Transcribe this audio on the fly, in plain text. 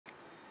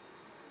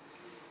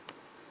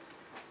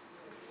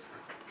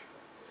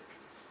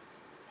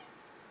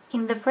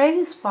In the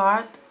previous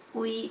part,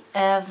 we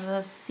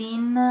have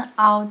seen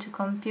how to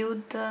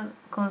compute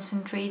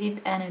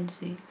concentrated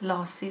energy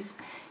losses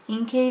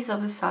in case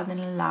of a sudden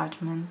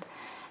enlargement.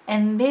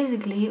 And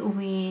basically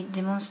we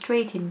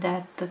demonstrated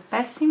that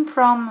passing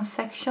from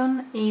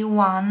section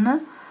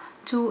A1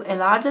 to a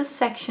larger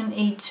section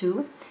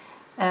A2,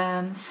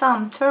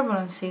 some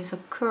turbulences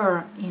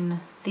occur in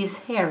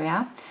this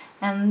area,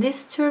 and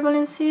these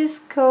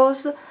turbulences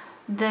cause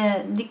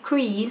the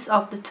decrease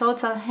of the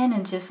total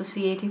energy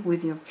associated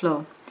with your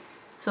flow.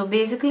 So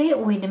basically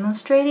we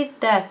demonstrated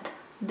that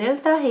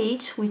delta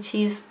H, which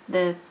is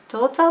the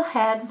total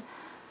head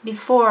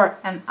before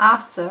and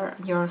after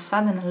your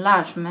sudden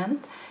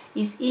enlargement,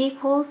 is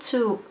equal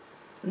to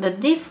the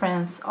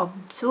difference of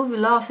two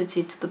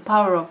velocity to the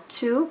power of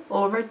 2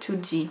 over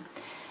 2g.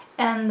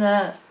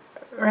 And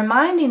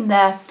reminding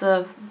that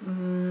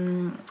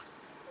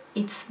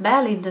it's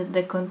valid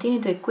the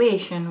continuity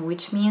equation,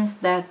 which means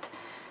that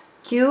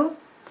Q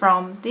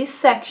from this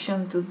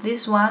section to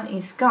this one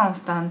is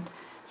constant,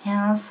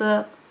 hence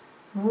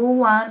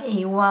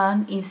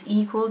V1A1 is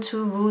equal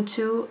to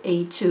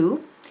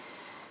V2A2.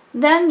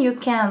 Then you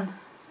can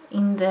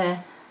in the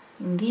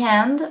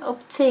end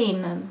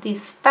obtain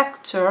this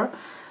factor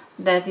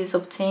that is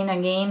obtained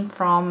again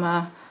from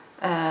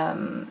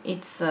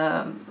it's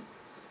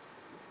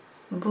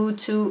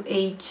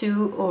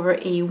V2A2 over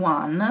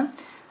A1,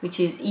 which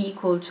is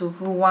equal to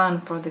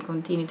V1 for the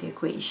continuity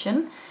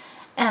equation.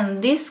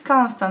 And this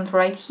constant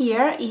right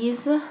here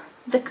is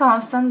the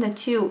constant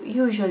that you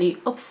usually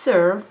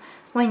observe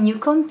when you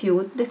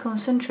compute the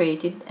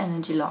concentrated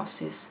energy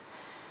losses.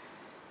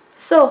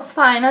 So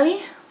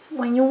finally,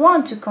 when you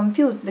want to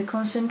compute the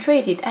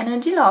concentrated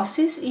energy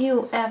losses,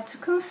 you have to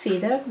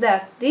consider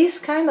that these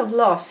kind of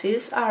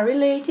losses are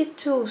related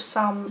to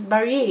some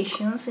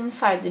variations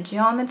inside the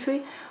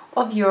geometry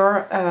of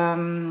your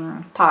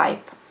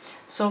pipe.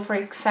 So for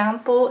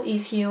example,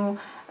 if you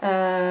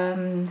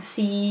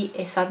see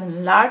a sudden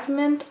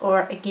enlargement,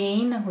 or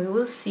again we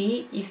will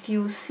see if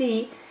you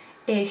see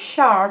a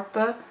sharp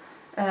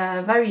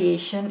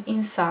variation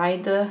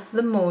inside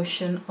the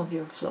motion of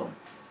your flow.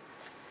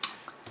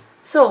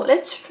 So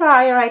let's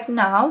try right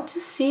now to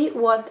see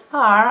what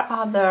are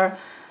other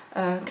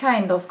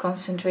kind of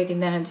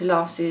concentrated energy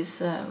losses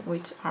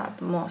which are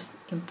the most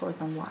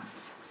important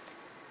ones.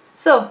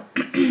 So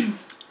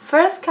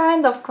first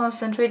kind of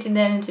concentrated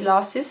energy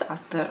losses,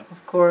 after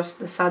of course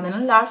the sudden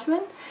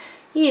enlargement,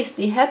 is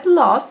the head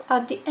loss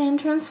at the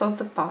entrance of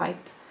the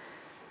pipe.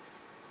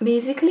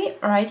 Basically,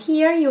 right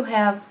here you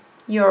have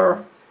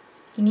your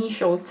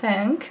initial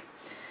tank,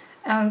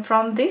 and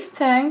from this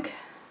tank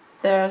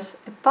there's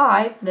a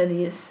pipe that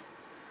is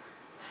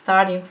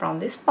starting from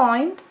this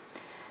point.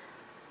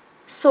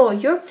 So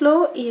your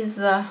flow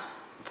is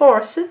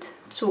forced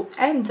to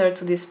enter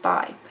to this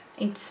pipe.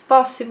 It's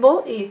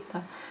possible if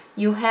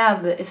you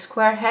have a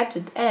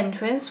square-edged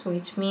entrance,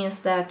 which means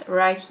that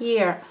right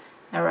here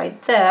and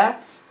right there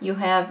you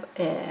have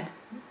a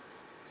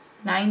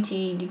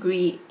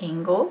 90-degree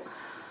angle.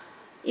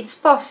 It's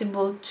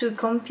possible to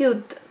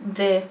compute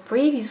the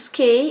previous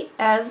K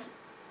as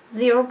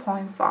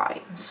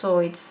 0.5. So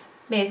it's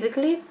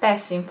basically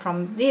passing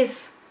from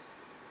this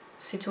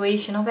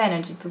situation of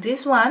energy to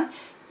this one,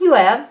 you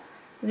have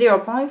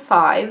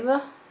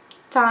 0.5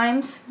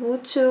 times V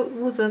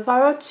to the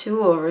power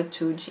 2 over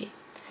 2g.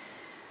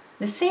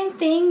 The same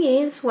thing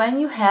is when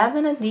you have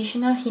an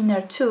additional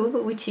inner tube,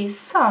 which is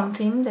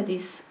something that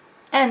is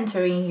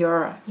entering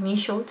your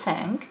initial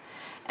tank,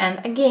 and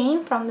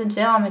again from the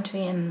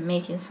geometry and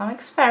making some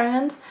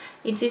experiments,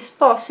 it is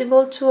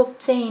possible to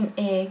obtain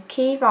a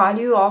K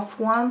value of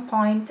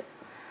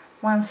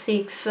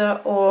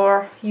 1.16,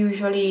 or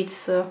usually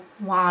it's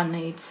 1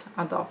 it's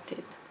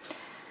adopted.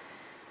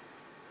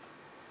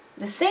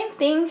 The same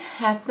thing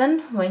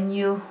happens when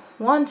you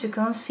want to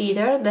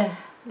consider the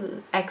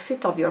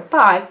exit of your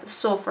pipe.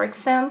 So for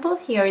example,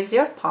 here is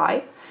your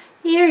pipe,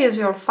 here is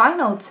your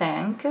final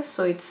tank,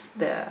 so it's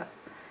the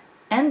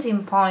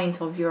ending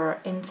point of your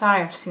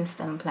entire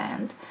system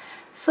plant.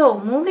 So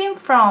moving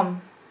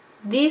from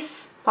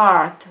this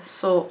part,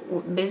 so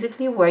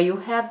basically where you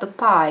have the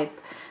pipe,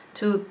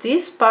 to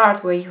this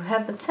part where you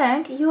have the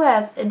tank, you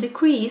have a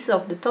decrease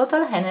of the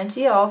total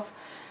energy of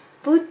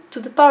V to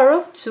the power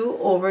of 2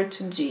 over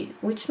 2g,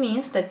 which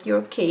means that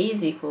your K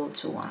is equal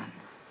to 1.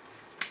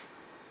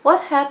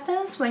 What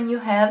happens when you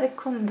have a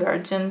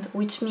convergent,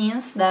 which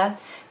means that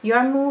you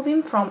are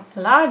moving from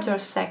a larger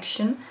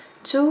section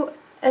to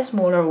a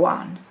smaller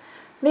one?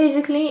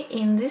 Basically,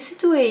 in this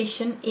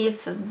situation,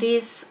 if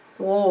these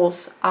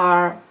walls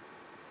are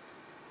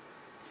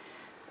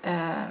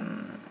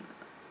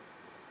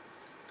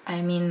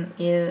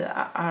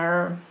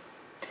are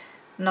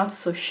not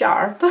so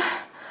sharp,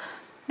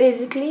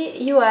 basically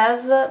you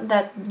have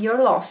that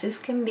your losses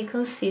can be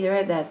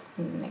considered as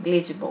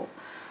negligible.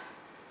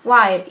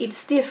 While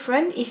it's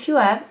different if you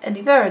have a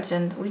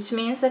divergent, which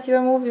means that you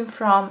are moving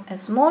from a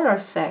smaller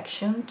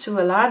section to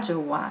a larger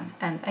one.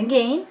 And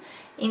again,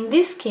 in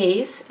this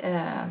case,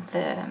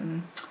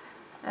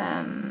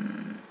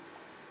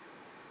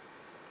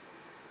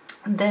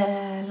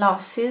 the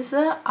losses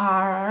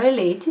are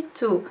related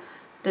to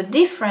the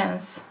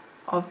difference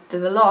of the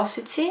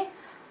velocity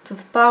to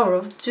the power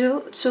of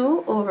 2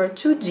 over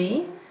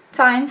 2g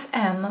times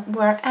m,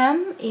 where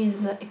m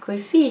is a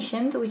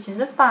coefficient which is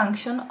a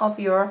function of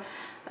your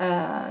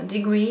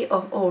degree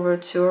of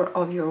overture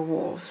of your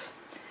walls.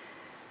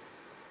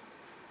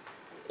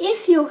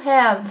 If you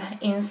have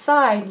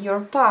inside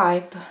your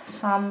pipe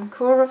some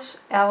curves,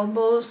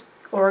 elbows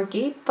or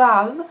gate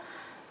valve,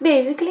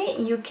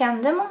 basically you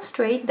can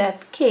demonstrate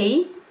that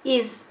k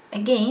is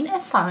again a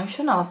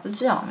function of the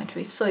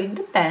geometry, so it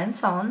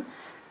depends on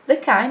the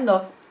kind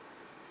of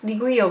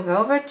degree of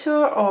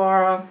overture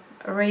or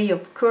array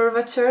of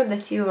curvature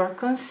that you are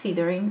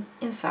considering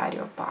inside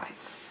your pipe.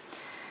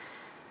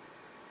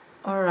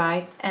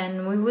 Alright,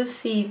 and we will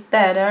see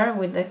better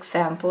with the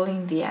example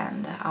in the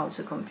end how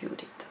to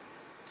compute it.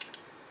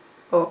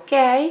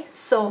 Okay,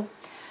 so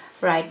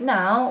right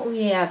now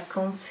we have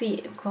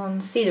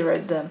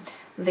considered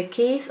the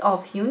case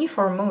of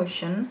uniform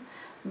motion,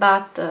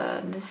 but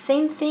the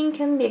same thing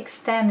can be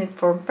extended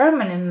for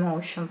permanent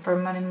motion.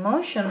 Permanent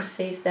motion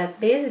says that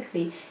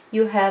basically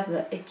you have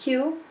a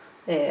Q,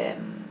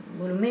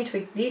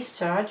 volumetric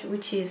discharge,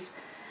 which is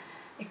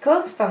a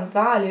constant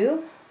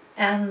value,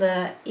 and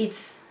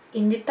it's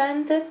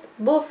independent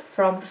both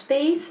from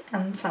space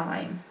and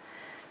time.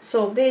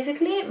 So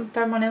basically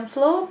permanent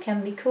flow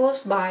can be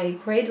caused by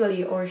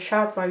gradually or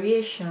sharp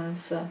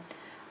variations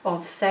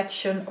of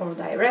section or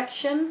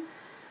direction,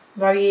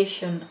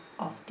 variation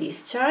of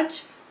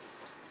discharge,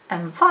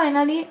 and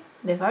finally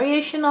the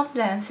variation of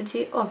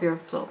density of your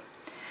flow.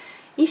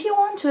 If you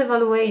want to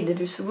evaluate the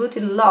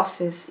distributed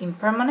losses in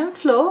permanent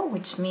flow,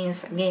 which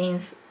means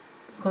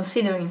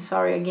considering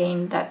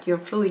that your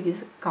fluid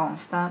is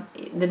constant,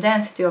 the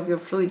density of your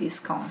fluid is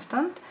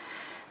constant,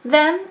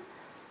 then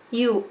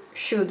you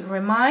should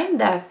remind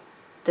that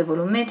the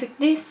volumetric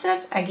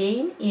discharge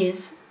again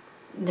is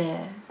the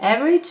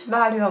average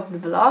value of the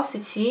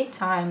velocity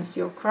times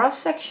your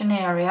cross-section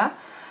area,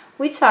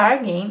 which are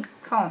again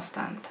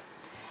constant.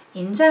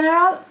 In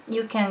general,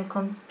 you can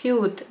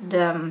compute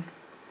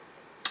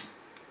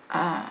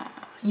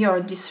your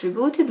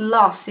distributed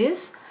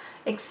losses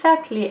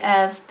exactly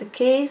as the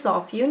case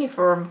of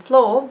uniform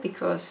flow,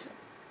 because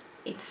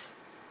it's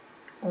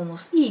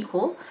almost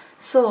equal.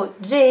 So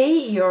J,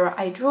 your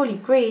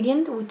hydraulic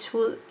gradient, which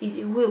would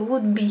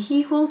be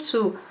equal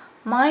to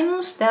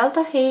minus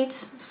delta H,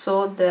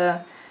 so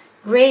the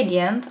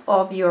gradient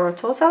of your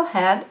total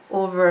head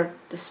over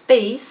the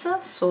space,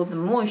 so the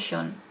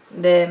motion,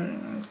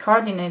 the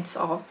coordinates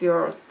of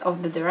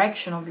the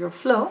direction of your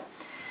flow,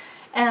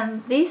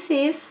 and this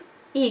is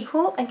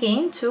equal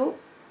again to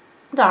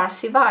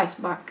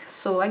Darcy-Weisbach.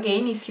 So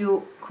again, if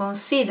you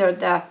consider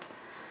that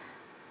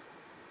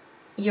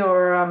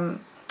your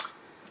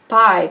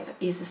pipe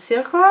is a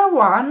circular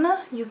one,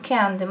 you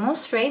can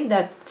demonstrate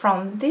that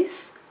from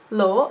this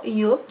law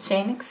you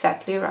obtain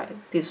exactly right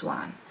this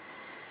one.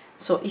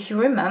 So if you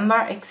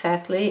remember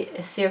exactly,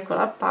 a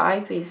circular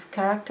pipe is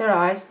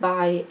characterized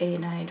by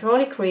an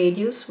hydraulic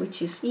radius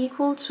which is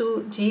equal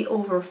to G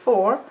over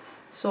 4,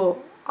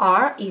 so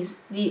R is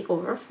D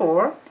over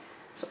 4.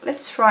 So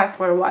let's try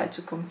for a while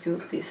to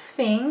compute these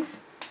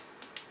things.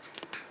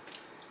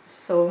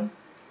 So,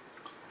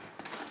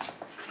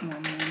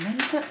 one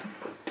moment.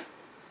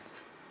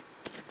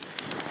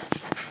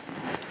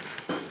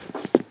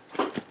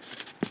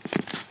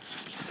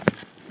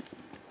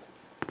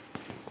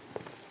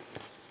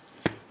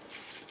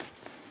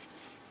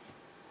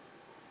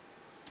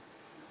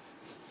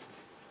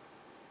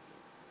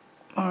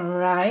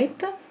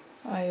 Alright,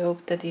 I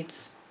hope that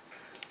it's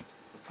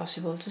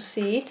possible to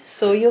see it.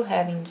 So you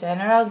have in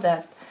general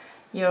that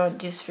your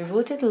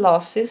distributed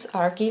losses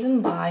are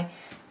given by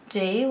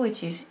J,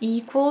 which is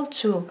equal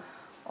to,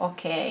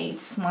 okay,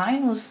 it's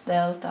minus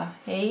delta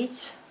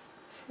H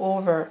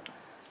over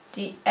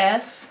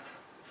ds,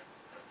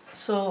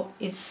 so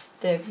it's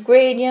the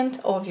gradient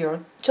of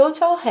your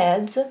total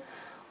heads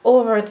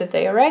over the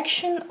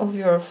direction of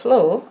your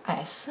flow,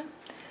 S,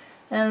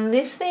 and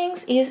this thing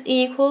is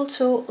equal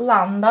to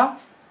lambda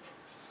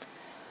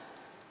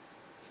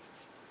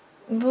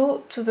v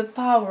to the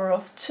power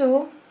of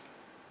 2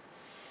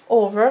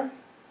 over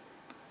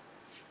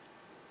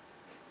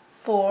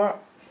 4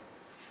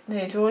 the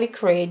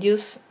hydraulic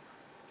radius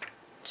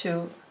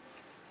to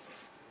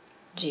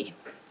G.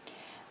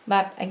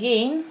 But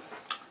again,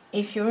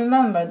 if you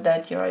remember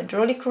that your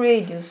hydraulic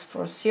radius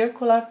for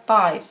circular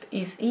pipe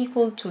is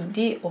equal to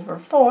D over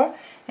 4,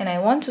 and I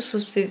want to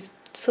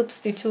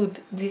substitute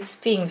these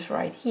things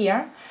right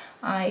here,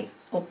 I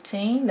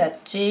obtain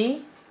that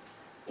J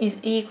is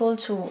equal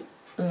to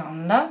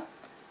lambda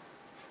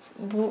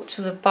v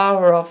to the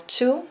power of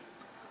 2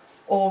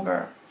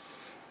 over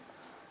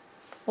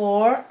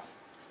 4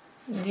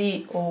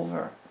 D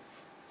over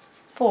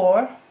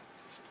 4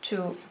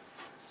 to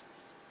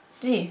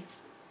G.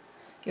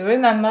 You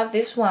remember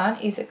this one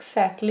is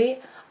exactly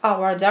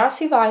our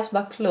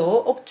Darcy-Weisbach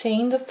law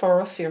obtained for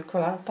a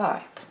circular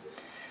pipe.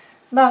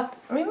 But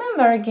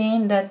remember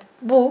again that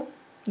V,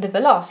 the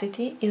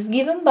velocity, is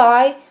given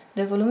by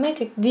the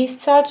volumetric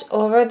discharge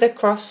over the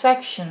cross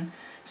section.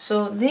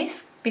 So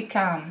this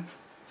becomes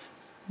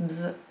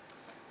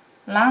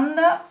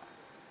lambda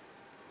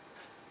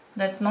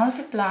that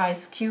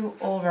multiplies Q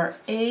over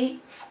A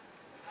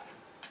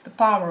to the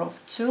power of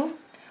 2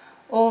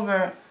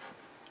 over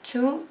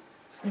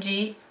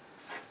 2GD.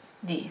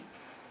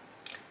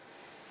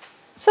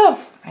 So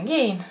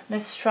again,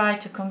 let's try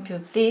to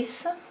compute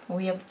this.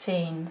 We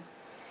obtained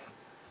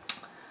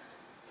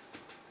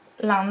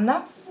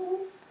lambda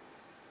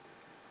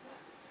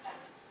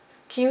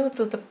Q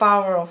to the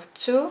power of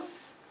 2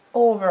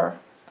 over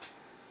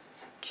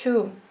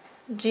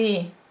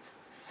 2GD,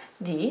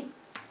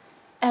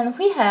 and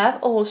we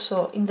have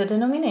also in the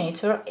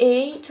denominator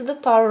A to the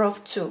power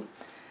of 2.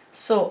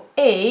 So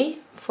A,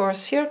 for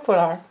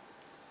circular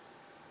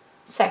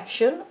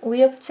section,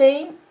 we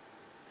obtain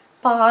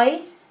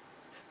pi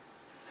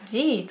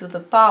g to the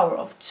power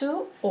of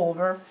 2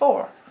 over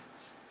 4.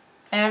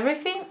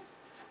 Everything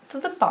to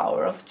the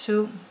power of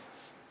 2.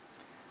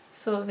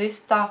 So this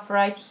stuff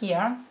right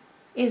here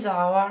is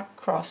our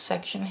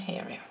cross-section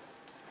area.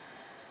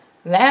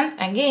 Then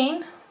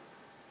again,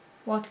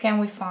 what can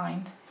we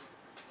find?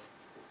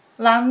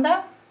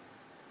 Lambda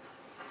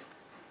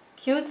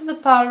Q to the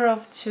power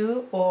of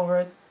 2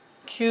 over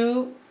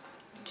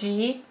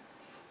 2G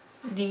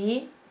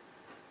D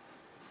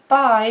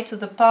pi to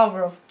the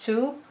power of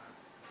 2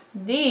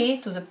 D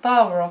to the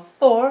power of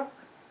 4,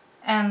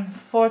 and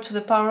 4 to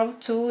the power of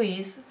 2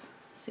 is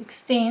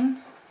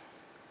 16.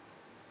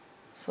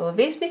 So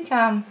this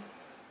becomes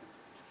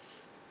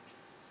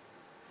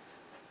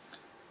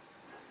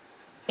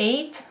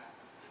 8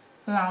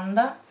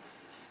 lambda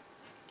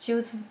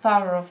Q to the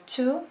power of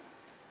 2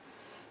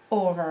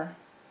 over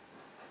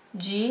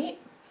G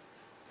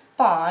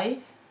pi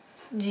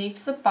G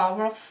to the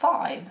power of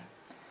 5.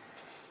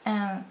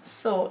 And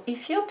so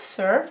if you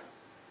observe,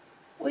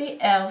 we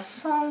have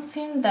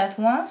something that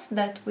once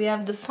that we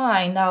have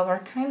defined our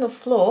kind of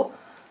flow,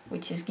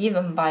 which is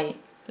given by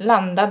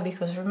lambda,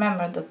 because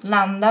remember that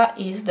lambda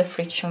is the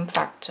friction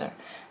factor,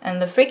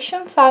 and the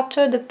friction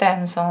factor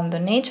depends on the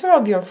nature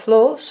of your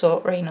flow,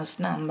 so Reynolds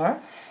number,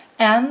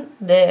 and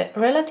the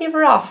relative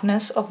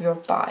roughness of your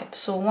pipe.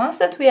 So once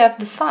that we have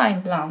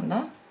defined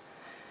lambda,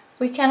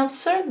 we can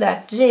observe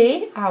that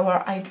J, our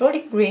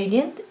hydraulic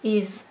gradient,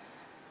 is,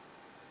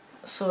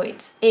 so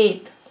it's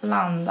 8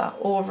 lambda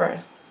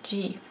over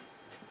G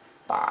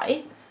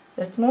pi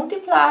that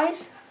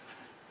multiplies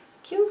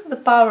Q to the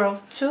power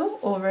of 2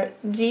 over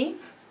G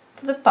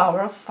to the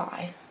power of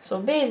 5. So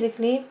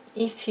basically,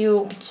 if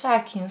you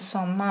check in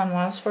some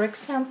manuals, for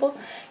example,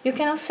 you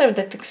can observe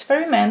that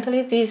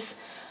experimentally this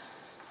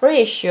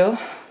ratio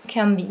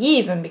can be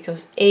given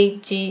because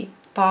 8G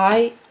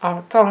pi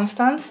are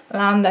constants,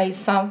 lambda is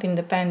something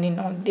depending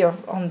on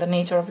the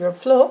nature of your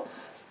flow,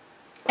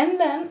 and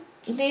then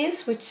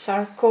these, which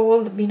are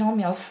called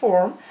binomial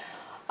form,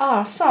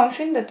 are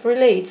something that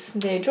relates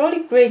the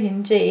hydraulic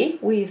gradient J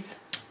with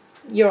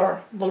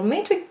your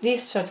volumetric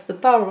discharge to the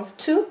power of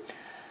 2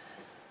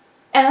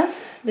 and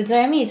the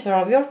diameter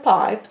of your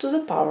pipe to the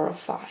power of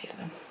 5.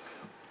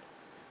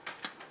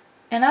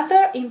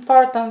 Another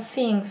important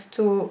thing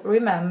to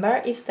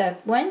remember is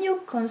that when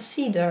you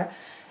consider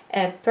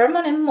a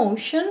permanent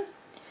motion,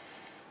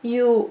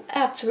 you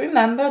have to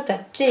remember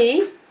that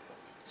J,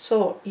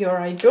 so your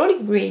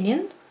hydraulic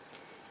gradient,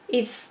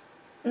 is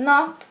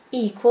not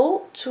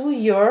equal to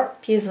your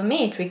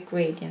piezometric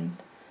gradient.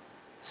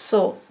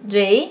 So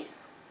J,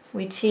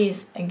 which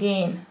is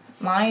again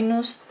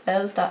minus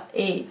delta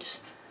H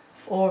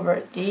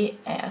over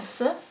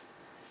ds,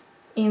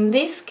 in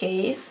this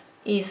case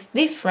is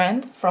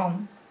different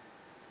from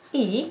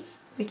E,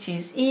 which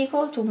is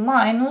equal to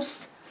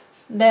minus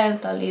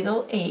delta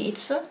little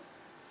h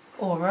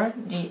over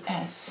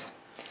ds.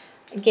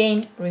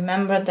 Again,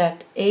 remember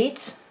that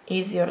h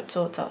is your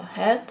total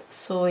head,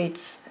 so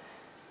it's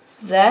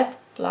z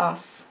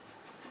plus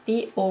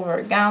p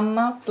over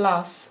gamma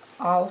plus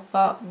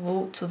alpha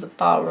v to the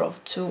power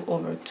of 2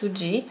 over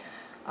 2g.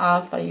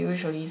 Alpha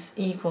usually is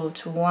equal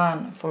to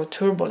 1 for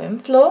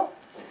turbulent flow.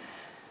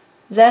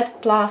 Z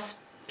plus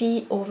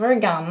p over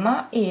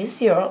gamma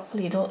is your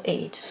little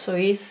h, so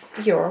it's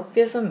your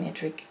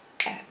piezometric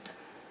head.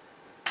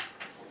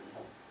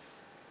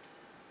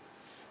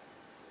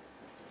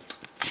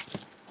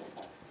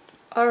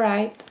 All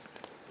right.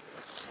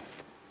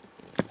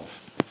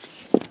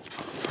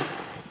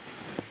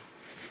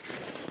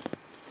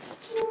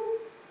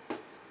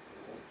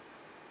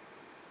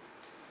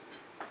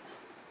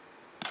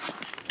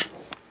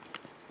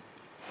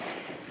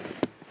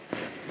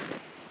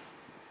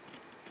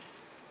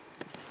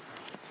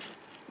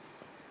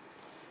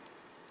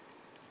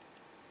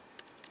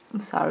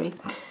 I'm sorry.